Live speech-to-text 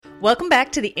Welcome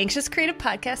back to the Anxious Creative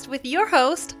Podcast with your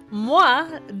host,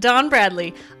 moi, Dawn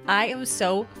Bradley. I am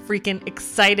so freaking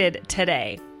excited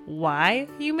today. Why,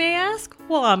 you may ask?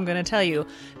 Well, I'm going to tell you.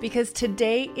 Because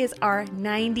today is our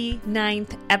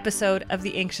 99th episode of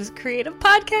the Anxious Creative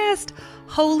Podcast.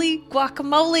 Holy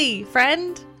guacamole,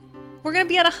 friend. We're going to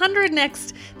be at 100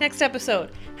 next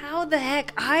episode. How the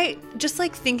heck? I just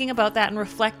like thinking about that and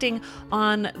reflecting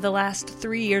on the last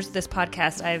 3 years of this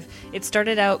podcast. It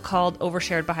started out called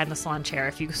Overshared Behind the Salon Chair.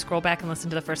 If you scroll back and listen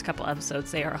to the first couple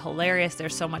episodes, they are hilarious. They're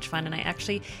so much fun. And I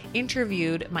actually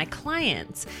interviewed my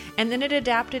clients, and then it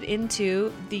adapted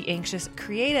into the Anxious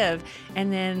Creative.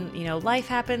 And then, life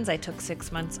happens. I took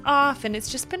 6 months off, and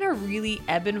it's just been a really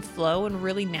ebb and flow and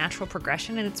really natural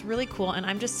progression. And it's really cool. And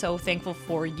I'm just so thankful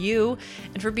for you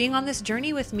and for being on this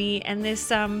journey with me and this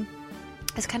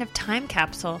kind of time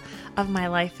capsule of my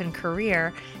life and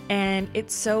career. And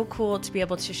it's so cool to be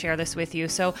able to share this with you.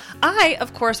 So I,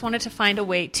 of course, wanted to find a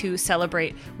way to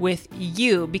celebrate with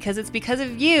you, because it's because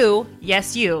of you,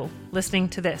 yes, you, listening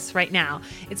to this right now.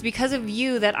 It's because of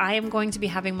you that I am going to be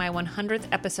having my 100th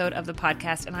episode of the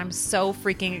podcast, and I'm so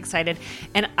freaking excited.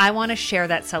 And I want to share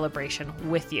that celebration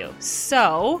with you.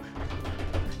 So,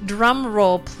 drum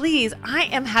roll, please. I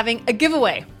am having a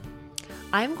giveaway.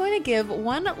 I'm going to give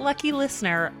one lucky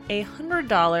listener a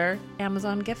 $100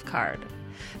 Amazon gift card,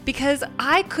 because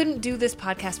I couldn't do this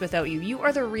podcast without you. You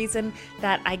are the reason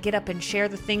that I get up and share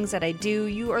the things that I do.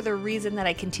 You are the reason that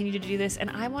I continue to do this. And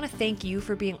I want to thank you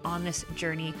for being on this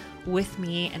journey with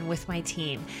me and with my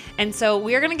team. And so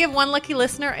we are going to give one lucky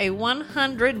listener a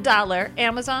 $100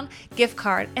 Amazon gift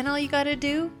card. And all you got to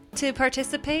do to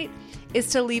participate is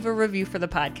to leave a review for the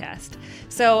podcast.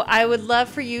 So I would love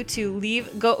for you to leave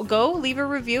a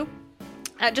review,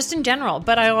 just in general,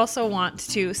 but I also want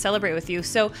to celebrate with you.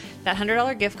 So that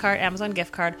 $100 gift card, Amazon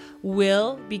gift card,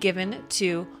 will be given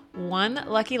to one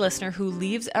lucky listener who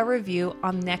leaves a review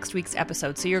on next week's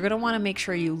episode. So you're going to want to make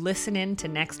sure you listen in to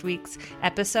next week's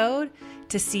episode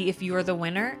to see if you are the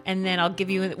winner, and then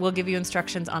we'll give you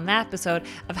instructions on that episode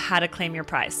of how to claim your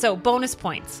prize. So bonus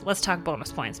points. Let's talk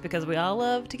bonus points, because we all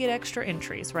love to get extra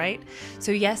entries, right?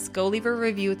 So yes, go leave a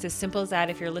review. It's as simple as that.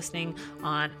 If you're listening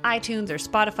on iTunes or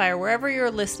Spotify or wherever you're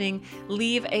listening,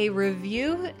 leave a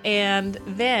review, and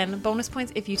then bonus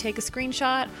points if you take a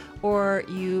screenshot or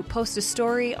you post a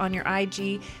story on your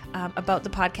IG about the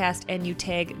podcast and you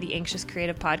tag the Anxious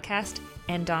Creative Podcast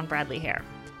and Dawn Bradley Hair.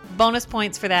 Bonus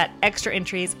points for that, extra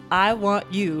entries. I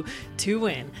want you to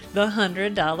win the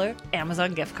 $100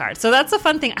 Amazon gift card. So that's a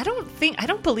fun thing. I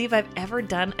don't believe I've ever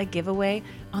done a giveaway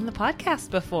on the podcast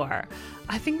before.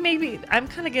 I think maybe I'm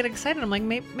kind of getting excited. I'm like,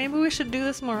 maybe we should do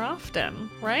this more often,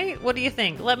 right? What do you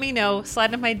think? Let me know.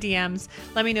 Slide in my DMs.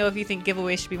 Let me know if you think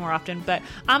giveaways should be more often. But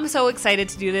I'm so excited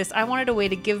to do this. I wanted a way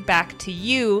to give back to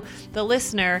you, the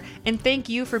listener, and thank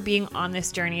you for being on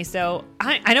this journey. So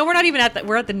I know we're not even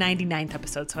we're at the 99th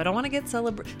episode, so I don't want to get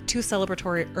too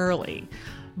celebratory early.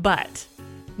 But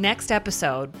next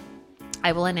episode,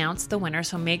 I will announce the winner,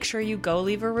 so make sure you go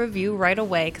leave a review right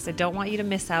away, because I don't want you to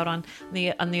miss out on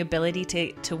the ability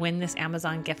to win this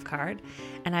Amazon gift card.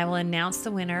 And I will announce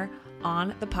the winner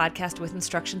on the podcast with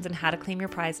instructions on how to claim your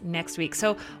prize next week.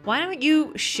 So why don't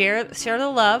you share the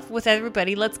love with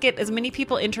everybody? Let's get as many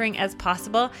people entering as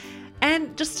possible,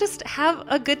 and just have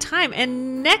a good time.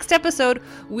 And next episode,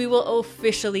 we will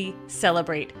officially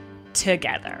celebrate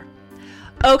together.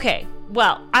 Okay,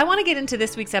 well, I want to get into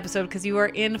this week's episode because you are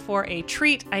in for a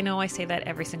treat. I know I say that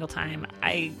every single time.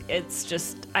 I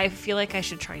feel like I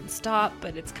should try and stop,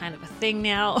 but it's kind of a thing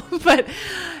now. But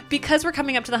because we're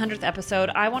coming up to the 100th episode,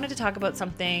 I wanted to talk about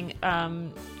something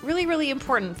really, really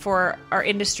important for our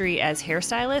industry as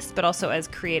hairstylists, but also as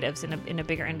creatives in a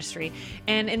bigger industry.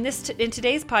 And in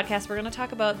today's podcast, we're going to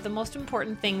talk about the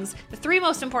three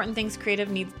most important things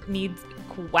creative needs.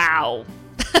 Wow.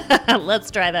 Let's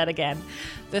try that again.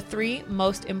 The three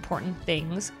most important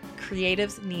things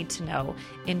creatives need to know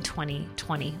in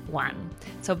 2021.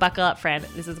 So buckle up, friend.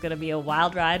 This is going to be a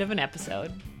wild ride of an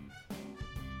episode.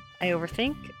 I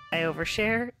overthink, I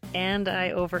overshare, and I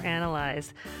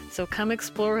overanalyze. So come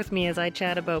explore with me as I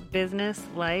chat about business,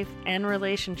 life, and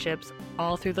relationships,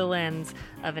 all through the lens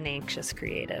of an anxious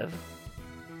creative.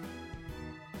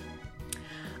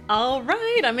 All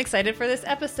right, I'm excited for this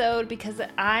episode because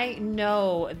I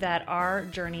know that our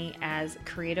journey as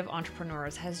creative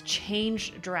entrepreneurs has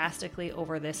changed drastically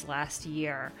over this last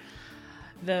year.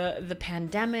 The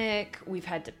pandemic, we've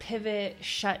had to pivot,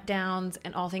 shutdowns,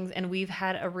 and all things, and we've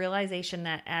had a realization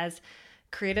that as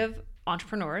creative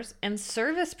entrepreneurs and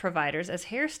service providers, as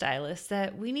hairstylists,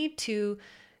 that we need to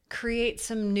create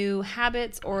some new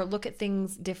habits or look at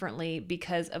things differently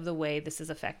because of the way this has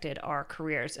affected our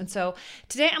careers. And so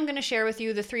today I'm going to share with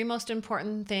you the 3 most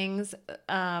important things.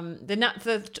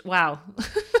 Wow.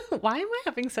 Why am I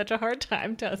having such a hard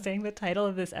time saying the title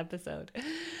of this episode?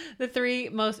 The 3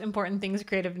 most important things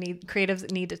creatives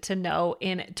need to know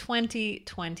in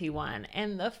 2021.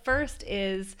 And the first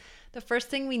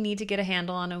thing we need to get a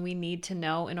handle on and we need to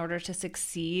know in order to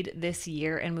succeed this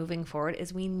year and moving forward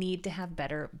is we need to have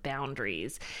better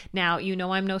boundaries. Now,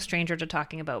 I'm no stranger to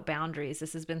talking about boundaries.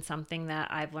 This has been something that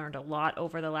I've learned a lot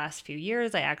over the last few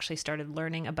years. I actually started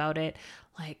learning about it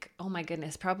oh my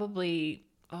goodness, probably,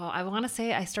 I want to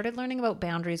say I started learning about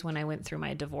boundaries when I went through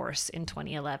my divorce in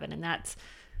 2011. And that's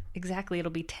exactly,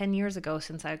 it'll be 10 years ago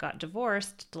since I got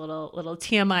divorced. Little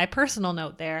TMI personal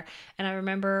note there. And I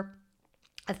remember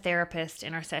a therapist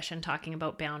in our session talking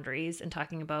about boundaries and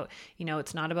talking about,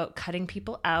 it's not about cutting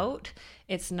people out.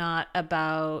 It's not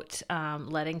about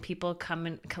letting people come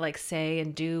and say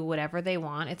and do whatever they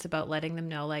want. It's about letting them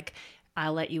know,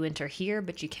 I'll let you enter here,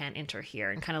 but you can't enter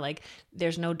here. And kind of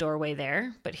there's no doorway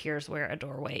there, but here's where a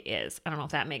doorway is. I don't know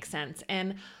if that makes sense.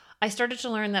 And I started to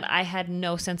learn that I had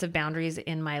no sense of boundaries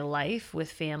in my life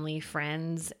with family,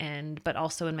 friends, but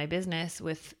also in my business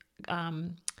with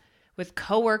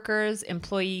coworkers,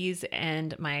 employees,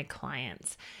 and my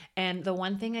clients. And the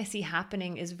one thing I see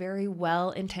happening is very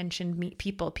well-intentioned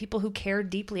people who care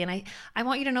deeply. And I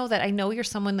want you to know that I know you're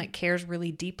someone that cares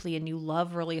really deeply and you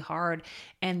love really hard.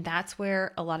 And that's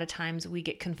where a lot of times we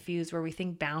get confused, where we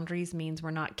think boundaries means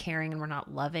we're not caring and we're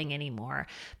not loving anymore.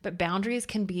 But boundaries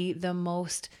can be the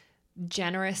most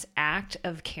generous act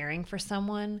of caring for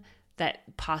someone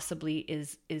that possibly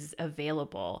is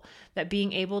available. That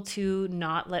being able to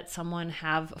not let someone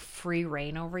have free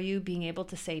reign over you, being able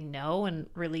to say no. And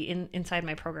really inside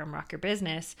my program, Rock Your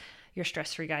Business, Your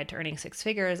Stress-Free Guide to Earning Six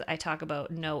Figures, I talk about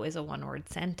no is a 1-word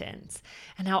sentence.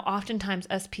 And how oftentimes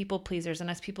us people pleasers and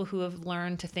us people who have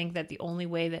learned to think that the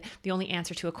only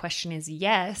answer to a question is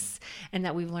yes, and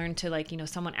that we've learned to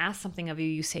someone asks something of you,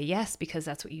 you say yes because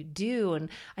that's what you do. And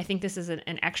I think this is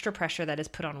an extra pressure that is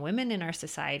put on women in our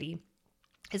society.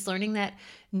 Is learning that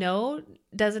no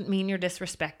doesn't mean you're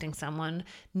disrespecting someone.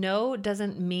 No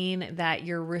doesn't mean that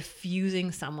you're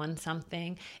refusing someone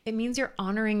something. It means you're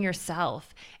honoring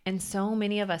yourself. And so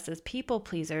many of us as people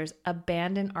pleasers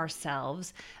abandon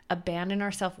ourselves, abandon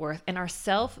our self-worth, and our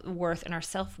self-worth and our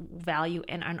self-value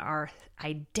and our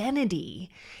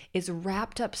identity is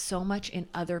wrapped up so much in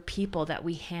other people that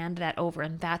we hand that over.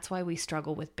 And that's why we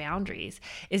struggle with boundaries,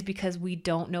 is because we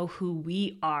don't know who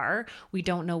we are. We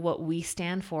don't know what we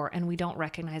stand for, and we don't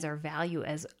recognize our value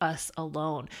as us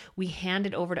alone. We hand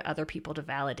it over to other people to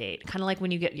validate. Kind of like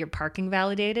when you get your parking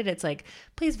validated, it's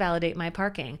please validate my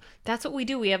parking. That's what we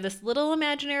do. We have this little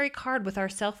imaginary card with our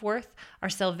self-worth, our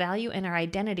self-value, and our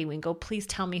identity. We can go, please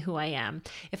tell me who I am.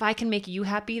 If I can make you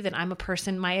happy, then I'm a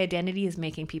person. My identity is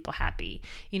making people happy.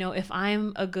 If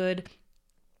I'm a good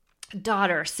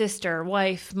daughter, sister,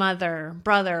 wife, mother,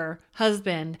 brother,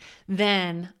 husband,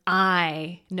 then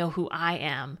I know who I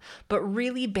am. But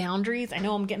really, boundaries, I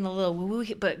know I'm getting a little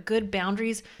woo-woo, but good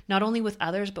boundaries, not only with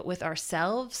others, but with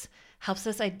ourselves, helps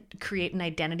us create an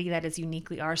identity that is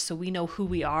uniquely ours, so we know who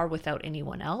we are without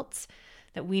anyone else,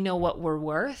 that we know what we're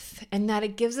worth, and that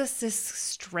it gives us this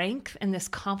strength and this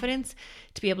confidence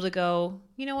to be able to go,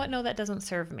 you know what? No, that doesn't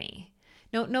serve me.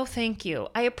 No, thank you.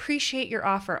 I appreciate your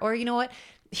offer. Or you know what?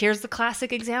 Here's the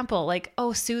classic example.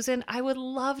 Oh, Susan, I would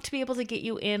love to be able to get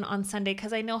you in on Sunday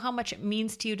because I know how much it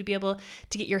means to you to be able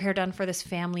to get your hair done for this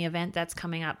family event that's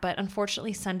coming up. But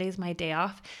unfortunately, Sunday's my day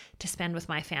off to spend with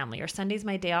my family, or Sunday's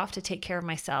my day off to take care of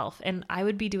myself. And I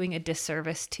would be doing a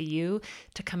disservice to you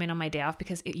to come in on my day off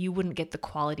because you wouldn't get the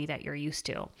quality that you're used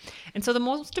to. And so the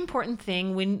most important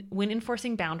thing when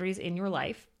enforcing boundaries in your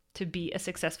life to be a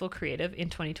successful creative in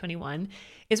 2021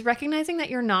 is recognizing that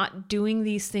you're not doing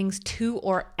these things to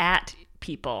or at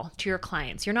people, to your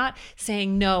clients. You're not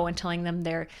saying no and telling them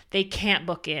they can't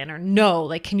book in, or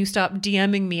no, can you stop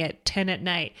DMing me at 10 at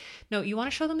night? No, you want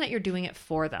to show them that you're doing it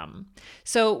for them.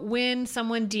 So when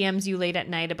someone DMs you late at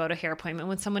night about a hair appointment,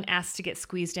 when someone asks to get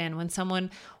squeezed in, when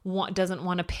someone doesn't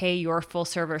want to pay your full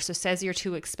service or says you're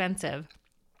too expensive,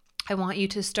 I want you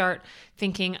to start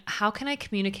thinking, how can I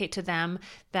communicate to them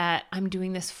that I'm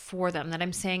doing this for them, that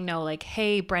I'm saying no,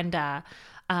 hey, Brenda,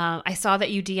 I saw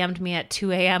that you DM'd me at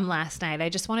 2 a.m. last night. I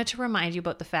just wanted to remind you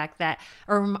about the fact that,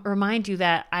 or remind you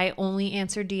that I only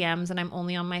answer DMs and I'm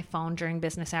only on my phone during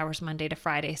business hours, Monday to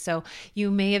Friday. So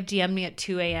you may have DM'd me at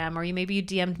 2 a.m. or maybe you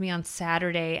DM'd me on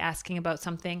Saturday asking about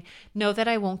something. Know that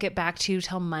I won't get back to you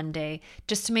till Monday,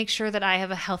 just to make sure that I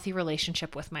have a healthy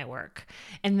relationship with my work.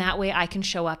 And that way I can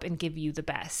show up and give you the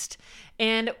best.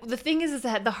 And the thing is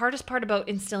that the hardest part about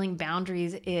instilling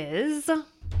boundaries is,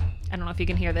 I don't know if you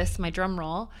can hear this, my drum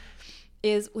roll,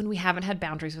 is when we haven't had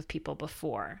boundaries with people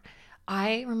before.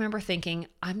 I remember thinking,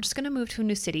 I'm just going to move to a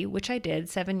new city, which I did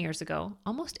 7 years ago,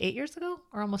 almost 8 years ago,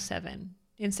 or almost 7.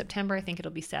 In September, I think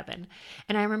it'll be 7.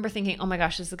 And I remember thinking, oh my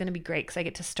gosh, this is going to be great because I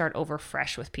get to start over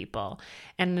fresh with people.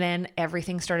 And then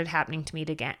everything started happening to me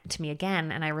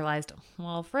again. And I realized,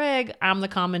 well, frig, I'm the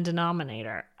common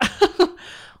denominator.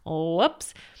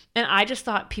 Whoops. And I just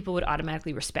thought people would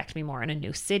automatically respect me more in a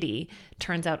new city.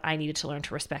 Turns out I needed to learn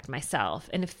to respect myself.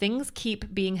 And if things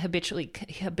keep being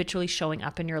habitually showing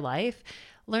up in your life,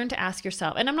 learn to ask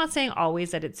yourself, and I'm not saying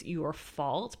always that it's your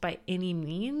fault by any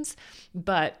means,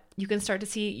 but you can start to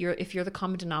see if you're the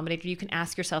common denominator, you can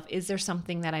ask yourself, is there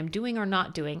something that I'm doing or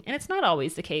not doing? And it's not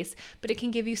always the case, but it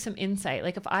can give you some insight.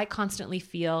 Like if I constantly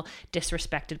feel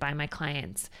disrespected by my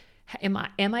clients, am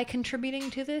I contributing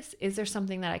to this? Is there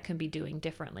something that I can be doing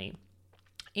differently?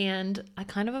 And I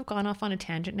kind of have gone off on a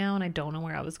tangent now, and I don't know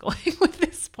where I was going with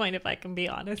this point, if I can be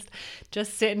honest,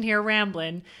 just sitting here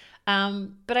rambling.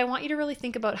 But I want you to really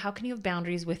think about how can you have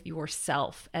boundaries with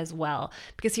yourself as well?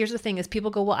 Because here's the thing is people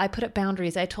go, well, I put up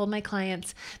boundaries. I told my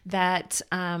clients that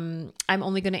I'm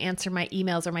only going to answer my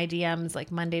emails or my DMs like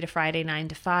Monday to Friday, 9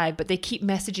 to 5, but they keep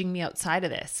messaging me outside of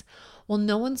this. Well,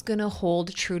 no one's going to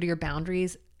hold true to your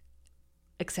boundaries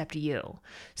except you.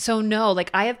 So no,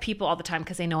 like I have people all the time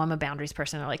because they know I'm a boundaries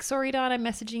person. They're like, sorry, Dawn, I'm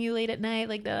messaging you late at night.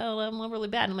 Like, oh, I'm really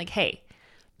bad. And I'm like, hey,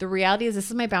 the reality is this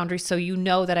is my boundary. So you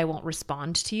know that I won't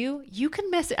respond to you. You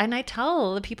can message. And I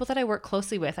tell the people that I work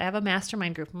closely with, I have a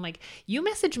mastermind group. I'm like, you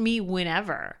message me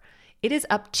whenever. It is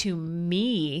up to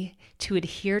me to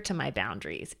adhere to my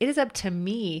boundaries. It is up to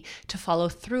me to follow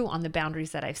through on the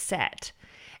boundaries that I've set.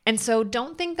 And so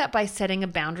don't think that by setting a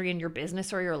boundary in your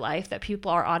business or your life that people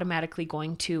are automatically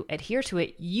going to adhere to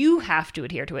it. You have to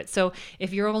adhere to it. So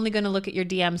if you're only going to look at your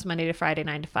DMs Monday to Friday,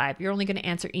 9 to 5, you're only going to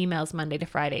answer emails Monday to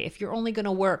Friday. If you're only going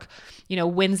to work,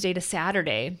 Wednesday to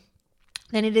Saturday,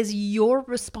 then it is your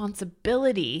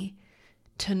responsibility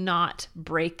to not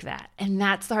break that. And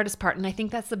that's the hardest part. And I think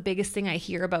that's the biggest thing I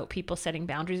hear about people setting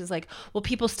boundaries is like, well,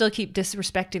 people still keep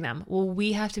disrespecting them. Well,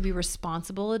 we have to be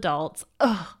responsible adults.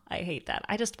 Oh, I hate that.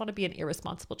 I just want to be an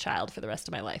irresponsible child for the rest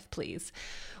of my life, please.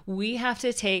 We have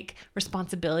to take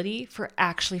responsibility for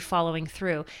actually following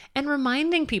through and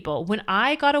reminding people. When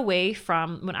I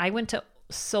went to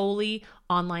solely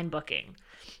online booking,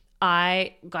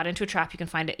 I got into a trap. You can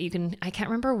find it. I can't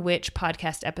remember which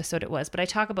podcast episode it was, but I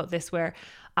talk about this where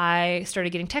I started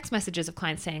getting text messages of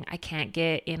clients saying, I can't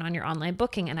get in on your online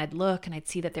booking. And I'd look and I'd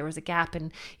see that there was a gap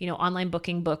and, online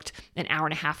booking booked an hour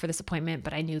and a half for this appointment,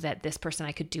 but I knew that this person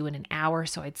I could do in an hour.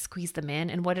 So I'd squeeze them in.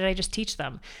 And what did I just teach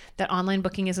them? That online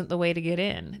booking isn't the way to get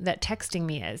in, that texting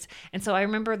me is. And so I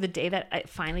remember the day that I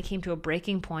finally came to a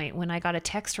breaking point when I got a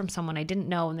text from someone I didn't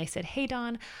know. And they said, hey,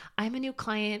 Dawn, I'm a new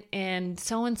client and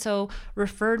so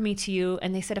referred me to you.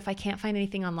 And they said, if I can't find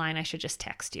anything online, I should just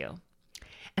text you.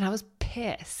 And I was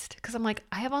pissed because I'm like,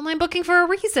 I have online booking for a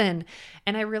reason.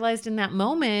 And I realized in that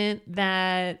moment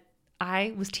that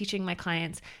I was teaching my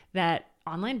clients that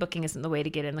online booking isn't the way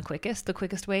to get in the quickest. The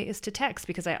quickest way is to text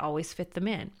because I always fit them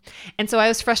in. And so I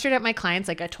was frustrated at my clients.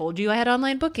 Like, I told you I had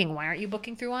online booking. Why aren't you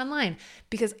booking through online?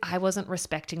 Because I wasn't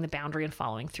respecting the boundary and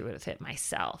following through with it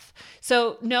myself.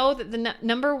 So know that the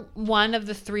number one of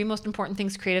the 3 most important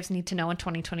things creatives need to know in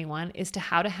 2021 is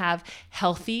how to have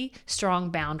healthy, strong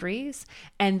boundaries.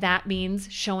 And that means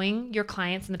showing your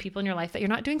clients and the people in your life that you're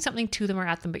not doing something to them or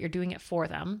at them, but you're doing it for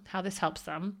them, how this helps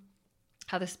them,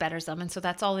 how this betters them. And so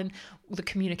that's all in the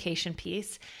communication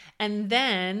piece. And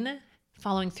then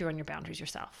following through on your boundaries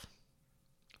yourself,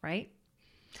 right?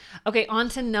 Okay, on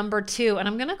to number 2. And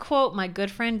I'm going to quote my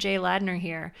good friend Jay Ladner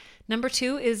here. Number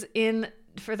 2 is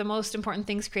for the most important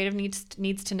things creative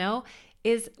needs to know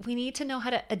is we need to know how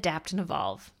to adapt and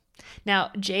evolve.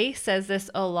 Now, Jay says this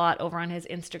a lot over on his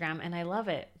Instagram, and I love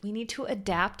it. We need to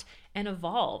adapt and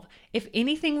evolve. If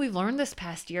anything we've learned this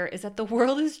past year is that the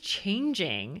world is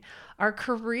changing. Our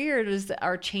careers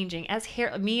are changing.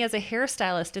 Me as a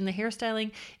hairstylist in the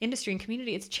hairstyling industry and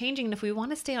community, it's changing. And if we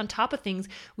want to stay on top of things,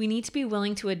 we need to be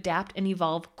willing to adapt and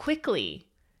evolve quickly.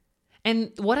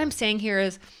 And what I'm saying here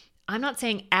is, I'm not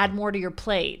saying add more to your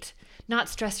plate, not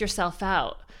stress yourself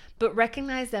out. but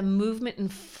recognize that movement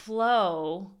and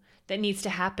flow that needs to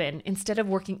happen instead of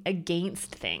working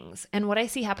against things. And what I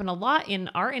see happen a lot in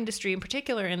our industry, in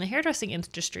particular in the hairdressing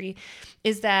industry,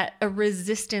 is that a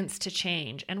resistance to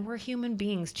change. And we're human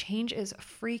beings. Change is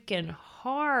freaking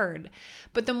hard.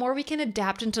 But the more we can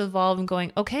adapt and to evolve and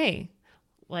going, okay,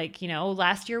 like,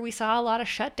 last year we saw a lot of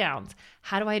shutdowns.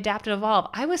 How do I adapt and evolve?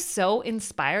 I was so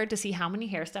inspired to see how many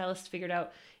hairstylists figured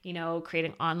out,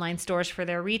 creating online stores for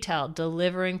their retail,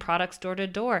 delivering products door to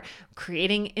door,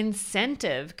 creating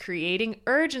incentive, creating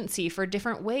urgency for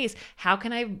different ways. How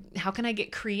can I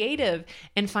get creative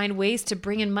and find ways to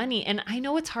bring in money? And I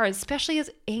know it's hard, especially as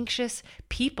anxious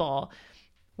people.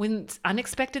 When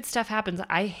unexpected stuff happens,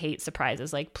 I hate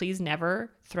surprises. Like, please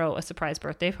never throw a surprise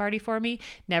birthday party for me.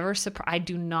 I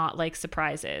do not like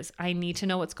surprises. I need to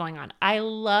know what's going on. I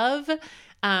love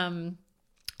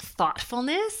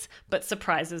thoughtfulness, but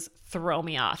surprises throw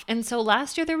me off. And so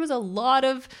last year there was a lot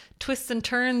of twists and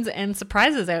turns and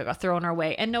surprises that got thrown our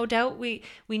way. And no doubt we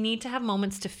need to have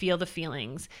moments to feel the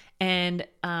feelings and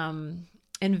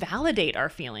validate our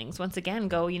feelings. Once again,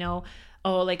 go,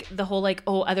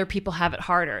 other people have it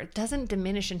harder. It doesn't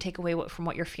diminish and take away from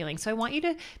what you're feeling. So I want you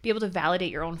to be able to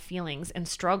validate your own feelings and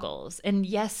struggles. And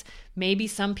yes, maybe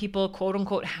some people, quote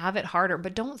unquote, have it harder,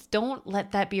 but don't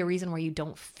let that be a reason where you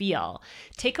don't feel.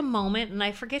 Take a moment, and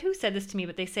I forget who said this to me,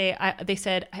 but they said,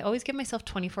 I always give myself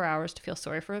 24 hours to feel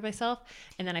sorry for myself,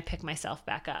 and then I pick myself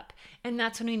back up. And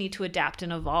that's when we need to adapt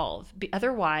and evolve.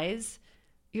 Otherwise,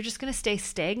 you're just going to stay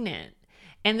stagnant.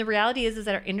 And the reality is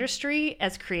that our industry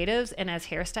as creatives and as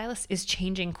hairstylists is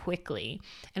changing quickly.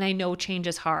 And I know change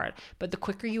is hard, but the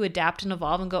quicker you adapt and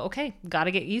evolve and go, okay, got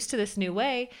to get used to this new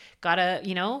way, got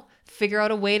to, figure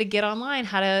out a way to get online,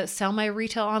 how to sell my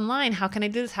retail online. How can I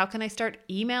do this? How can I start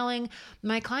emailing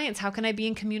my clients? How can I be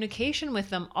in communication with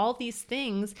them? All these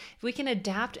things, if we can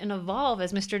adapt and evolve,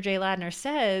 as Mr. Jay Ladner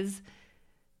says,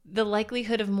 the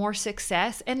likelihood of more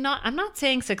success, and I'm not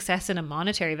saying success in a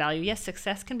monetary value. Yes,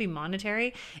 success can be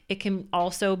monetary. It can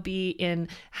also be in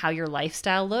how your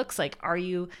lifestyle looks. Like, are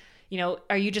you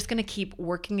just going to keep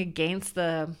working against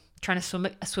trying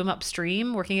to swim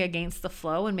upstream, working against the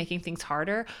flow and making things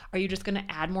harder? Are you just going to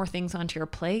add more things onto your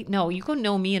plate? No, you go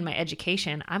know me and my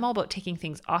education. I'm all about taking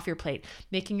things off your plate,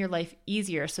 making your life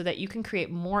easier so that you can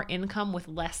create more income with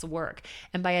less work.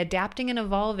 And by adapting and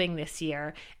evolving this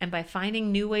year, and by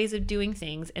finding new ways of doing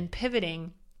things and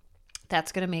pivoting,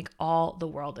 that's going to make all the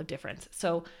world of difference.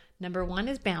 So number 1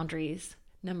 is boundaries.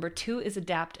 Number 2 is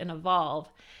adapt and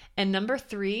evolve. And number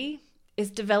 3 is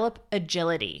develop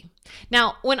agility.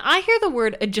 Now, when I hear the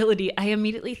word agility, I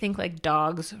immediately think like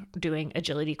dogs doing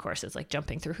agility courses, like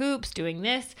jumping through hoops, doing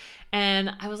this.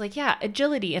 And I was like, yeah,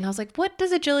 agility. And I was like, what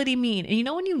does agility mean? And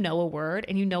when you know a word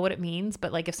and you know what it means,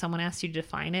 but like if someone asks you to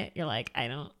define it, you're like, I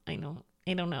don't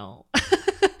know.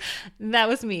 That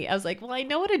was me. I was like, well, I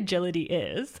know what agility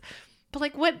is. But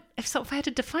like, if I had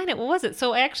to define it, what was it?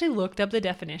 So I actually looked up the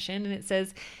definition, and it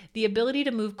says the ability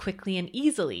to move quickly and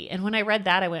easily. And when I read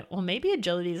that, I went, well, maybe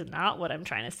agility is not what I'm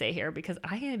trying to say here, because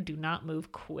I do not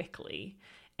move quickly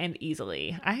and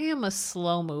easily. I am a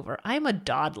slow mover. I'm a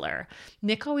dawdler.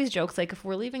 Nick always jokes, like, if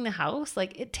we're leaving the house,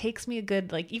 like it takes me a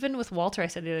good, like, even with Walter, I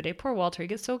said the other day, poor Walter, he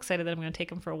gets so excited that I'm going to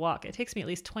take him for a walk. It takes me at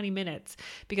least 20 minutes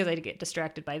because I get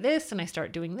distracted by this, and I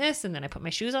start doing this, and then I put my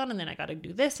shoes on, and then I got to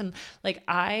do this. And like,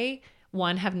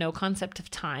 one, have no concept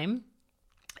of time,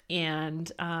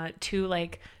 and 2,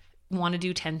 like, want to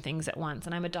do 10 things at once.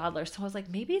 And I'm a dawdler. So I was like,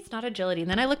 maybe it's not agility. And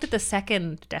then I looked at the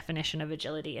second definition of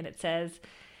agility, and it says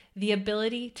the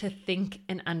ability to think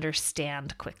and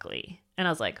understand quickly. And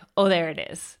I was like, oh, there it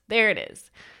is. There it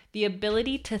is. The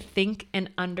ability to think and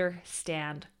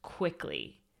understand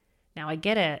quickly. Now, I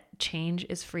get it. Change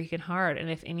is freaking hard. And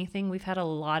if anything, we've had a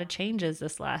lot of changes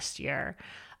this last year.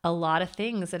 A lot of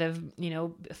things that have,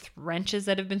 wrenches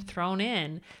that have been thrown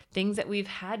in, things that we've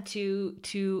had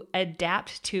to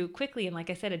adapt to quickly. And like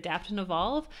I said, adapt and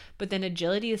evolve, but then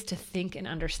agility is to think and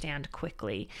understand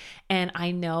quickly. And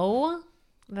I know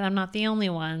that I'm not the only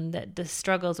one that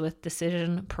struggles with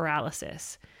decision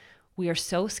paralysis. We are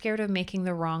so scared of making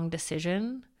the wrong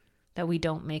decision that we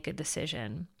don't make a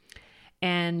decision.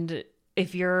 And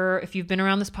if you've been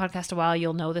around this podcast a while,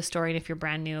 you'll know this story. And if you're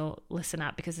brand new, listen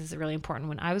up, because this is really important.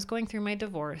 When I was going through my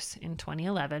divorce in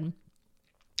 2011,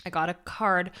 I got a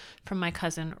card from my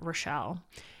cousin, Rochelle.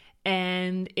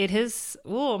 And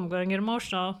I'm going to get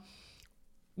emotional.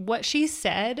 What she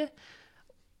said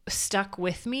stuck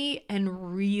with me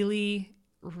and really,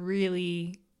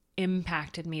 really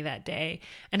impacted me that day.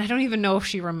 And I don't even know if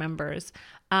she remembers.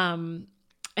 And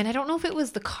I don't know if it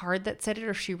was the card that said it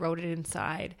or she wrote it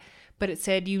inside. But it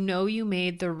said, you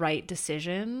made the right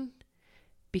decision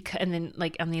and then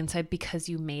like on the inside, because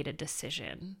you made a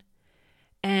decision.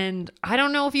 And I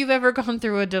don't know if you've ever gone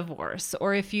through a divorce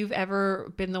or if you've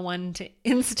ever been the one to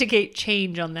instigate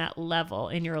change on that level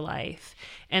in your life.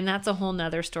 And that's a whole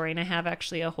nother story. And I have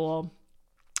actually a whole,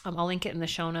 I'll link it in the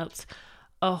show notes,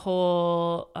 a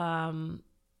whole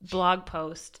blog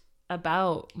post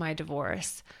about my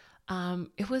divorce.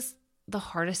 It was the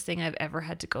hardest thing I've ever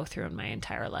had to go through in my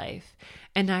entire life.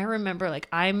 And I remember like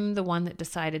I'm the one that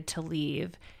decided to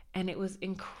leave. And it was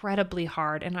incredibly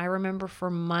hard. And I remember for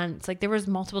months, like there was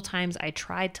multiple times I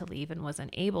tried to leave and wasn't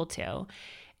able to.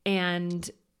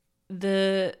 And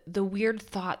the weird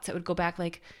thoughts that would go back,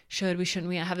 like, shouldn't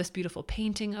we have this beautiful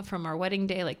painting from our wedding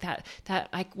day? Like that,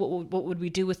 like, what would we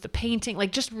do with the painting?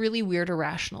 Like just really weird,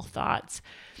 irrational thoughts.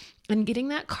 And getting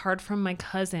that card from my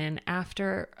cousin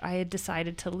after I had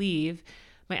decided to leave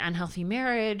my unhealthy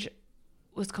marriage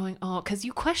was going, oh, because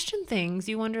you question things.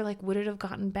 You wonder, like, would it have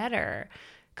gotten better?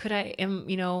 Am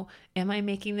I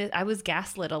making this? I was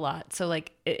gaslit a lot. So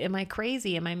like, am I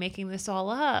crazy? Am I making this all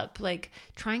up? Like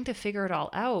trying to figure it all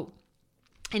out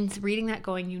and reading that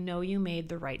going, you made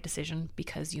the right decision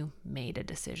because you made a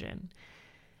decision.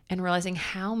 And realizing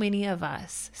how many of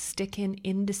us stick in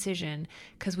indecision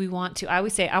because we want to, I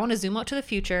always say, I want to zoom out to the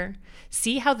future,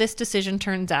 see how this decision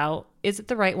turns out. Is it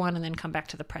the right one? And then come back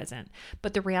to the present.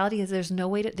 But the reality is there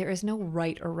is no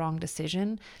right or wrong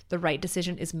decision. The right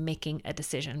decision is making a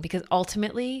decision, because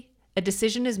ultimately a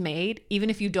decision is made even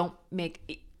if you don't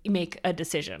make a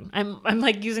decision. I'm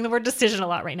like using the word decision a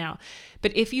lot right now.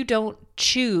 But if you don't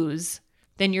choose,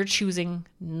 then you're choosing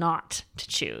not to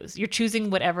choose. You're choosing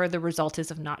whatever the result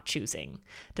is of not choosing.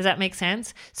 Does that make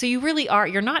sense? So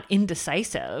you're not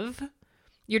indecisive.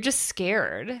 You're just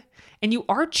scared, and you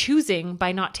are choosing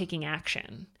by not taking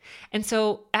action. And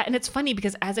so, and it's funny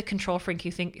because as a control freak,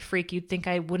 you'd think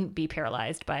I wouldn't be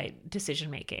paralyzed by decision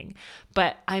making,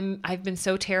 but I've been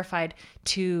so terrified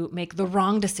to make the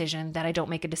wrong decision that I don't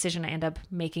make a decision. I end up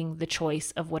making the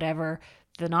choice of whatever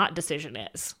the not decision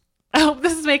is. I hope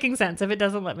this is making sense. If it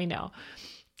doesn't, let me know.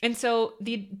 And so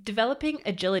the developing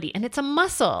agility, and it's a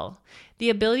muscle, the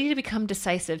ability to become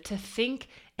decisive, to think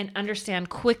and understand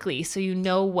quickly so you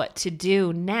know what to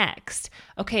do next.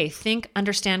 Okay, think,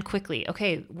 understand quickly.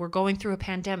 Okay, we're going through a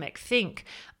pandemic. Think,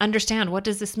 understand, what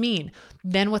does this mean?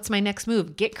 Then what's my next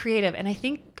move? Get creative. And I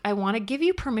think I want to give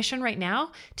you permission right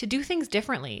now to do things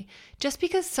differently. Just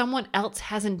because someone else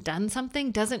hasn't done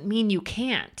something doesn't mean you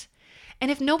can't.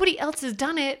 And if nobody else has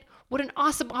done it, what an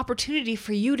awesome opportunity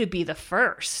for you to be the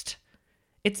first.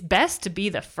 It's best to be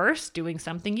the first doing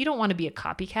something. You don't want to be a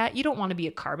copycat. You don't want to be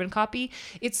a carbon copy.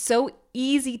 It's so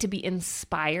easy to be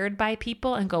inspired by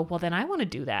people and go, well, then I want to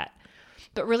do that.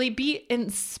 But really be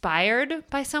inspired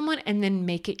by someone and then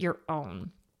make it your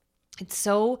own. It's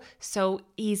so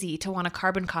easy to want to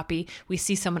carbon copy. We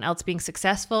see someone else being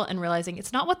successful and realizing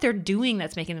it's not what they're doing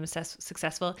that's making them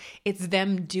successful. It's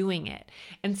them doing it.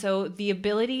 And so the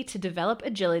ability to develop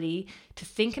agility, to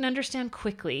think and understand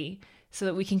quickly so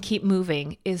that we can keep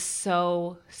moving is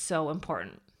so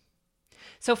important.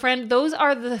 So friend, those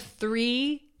are the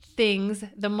three things,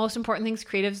 the most important things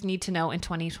creatives need to know in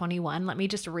 2021. Let me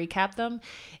just recap them,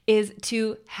 is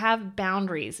to have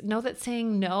boundaries. Know that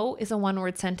saying no is a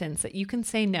one-word sentence, that you can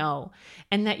say no,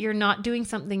 and that you're not doing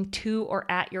something to or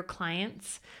at your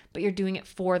clients, but you're doing it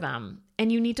for them.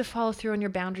 And you need to follow through on your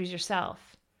boundaries yourself.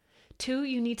 2,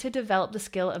 you need to develop the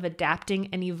skill of adapting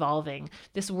and evolving.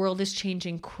 This world is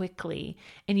changing quickly,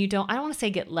 and I don't want to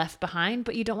say get left behind,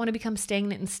 but you don't want to become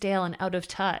stagnant and stale and out of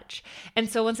touch. And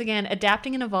so once again,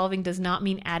 adapting and evolving does not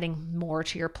mean adding more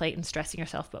to your plate and stressing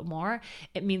yourself, but more.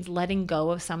 It means letting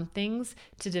go of some things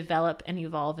to develop and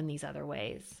evolve in these other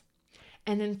ways.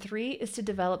 And then 3 is to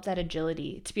develop that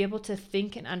agility, to be able to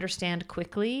think and understand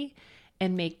quickly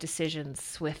and make decisions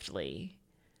swiftly.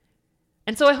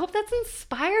 And so I hope that's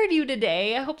inspired you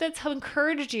today. I hope that's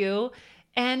encouraged you.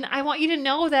 And I want you to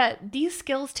know that these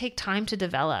skills take time to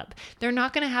develop. They're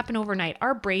not going to happen overnight.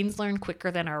 Our brains learn quicker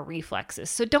than our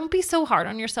reflexes. So don't be so hard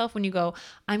on yourself when you go,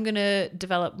 I'm going to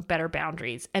develop better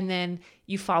boundaries, and then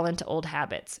you fall into old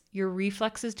habits. Your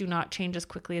reflexes do not change as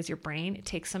quickly as your brain. It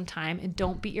takes some time, and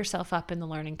don't beat yourself up in the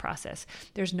learning process.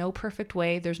 There's no perfect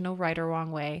way. There's no right or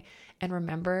wrong way. And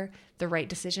remember, the right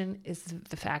decision is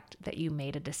the fact that you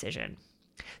made a decision.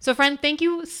 So friend, thank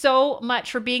you so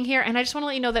much for being here. And I just want to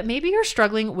let you know that maybe you're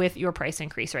struggling with your price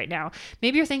increase right now.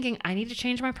 Maybe you're thinking, I need to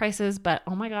change my prices, but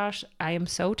oh my gosh, I am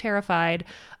so terrified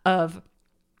of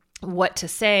what to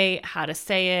say, how to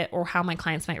say it, or how my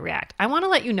clients might react. I want to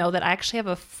let you know that I actually have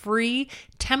a free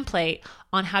template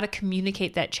on how to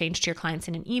communicate that change to your clients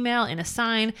in an email, in a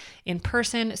sign, in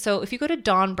person. So if you go to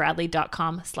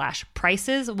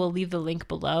dawnbradley.com/prices, we'll leave the link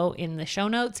below in the show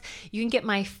notes. You can get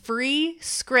my free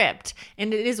script,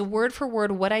 and it is word for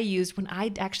word what I used when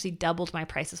I actually doubled my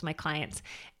prices with my clients.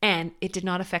 And it did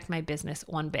not affect my business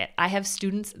one bit. I have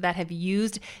students that have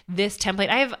used this template.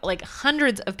 I have like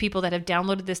hundreds of people that have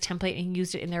downloaded this template and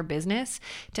used it in their business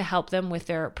to help them with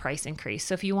their price increase.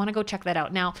 So if you want to go check that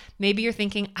out. Now, maybe you're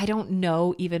thinking, I don't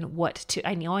know even what to,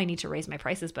 I know I need to raise my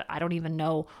prices, but I don't even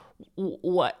know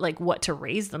what to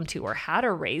raise them to, or how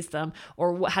to raise them,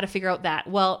 or how to figure out that.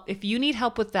 Well, if you need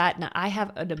help with that, now I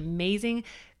have an amazing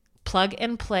plug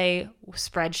and play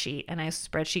spreadsheet, and a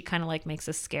spreadsheet kind of like makes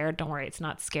us scared. Don't worry, it's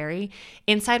not scary.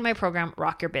 Inside my program,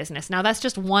 Rock Your Business. Now that's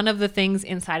just one of the things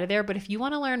inside of there, but if you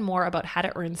want to learn more about how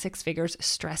to earn 6 figures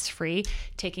stress-free,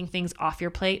 taking things off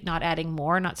your plate, not adding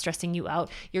more, not stressing you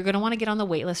out, you're going to want to get on the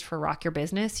wait list for Rock Your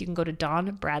Business. You can go to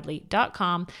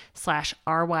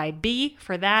dawnbradley.com/RYB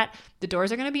for that. The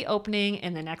doors are going to be opening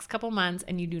in the next couple months,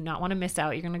 and you do not want to miss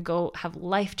out. You're going to go have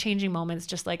life-changing moments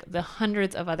just like the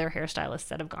hundreds of other hairstylists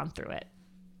that have gone through it.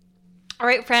 All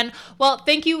right, friend. Well,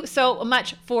 thank you so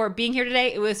much for being here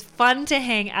today. It was fun to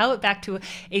hang out, back to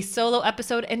a solo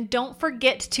episode. And don't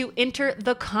forget to enter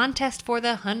the contest for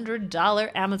the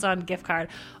 $100 Amazon gift card.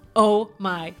 Oh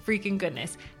my freaking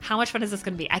goodness. How much fun is this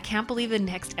going to be? I can't believe the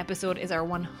next episode is our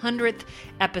 100th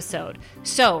episode.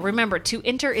 So remember, to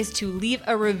enter is to leave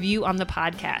a review on the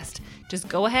podcast. Just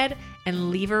go ahead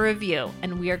and leave a review,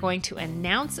 and we are going to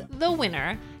announce the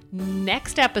winner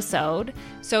next episode.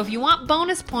 So if you want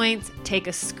bonus points, take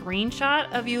a screenshot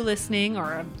of you listening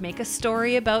or make a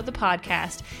story about the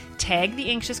podcast, tag the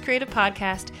Anxious Creative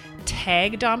Podcast,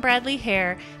 tag Dawn Bradley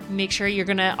Hair. Make sure you're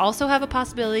going to also have a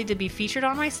possibility to be featured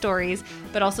on my stories,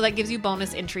 but also that gives you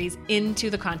bonus entries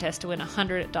into the contest to win a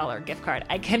 $100 gift card.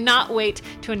 I cannot wait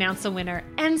to announce the winner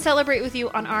and celebrate with you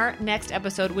on our next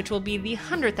episode, which will be the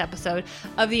 100th episode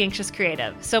of The Anxious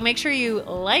Creative. So make sure you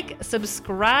like,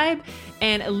 subscribe,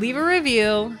 and leave a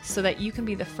review so that you can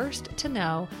be the first to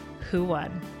know who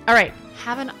won. All right,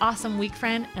 have an awesome week,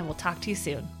 friend, and we'll talk to you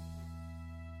soon.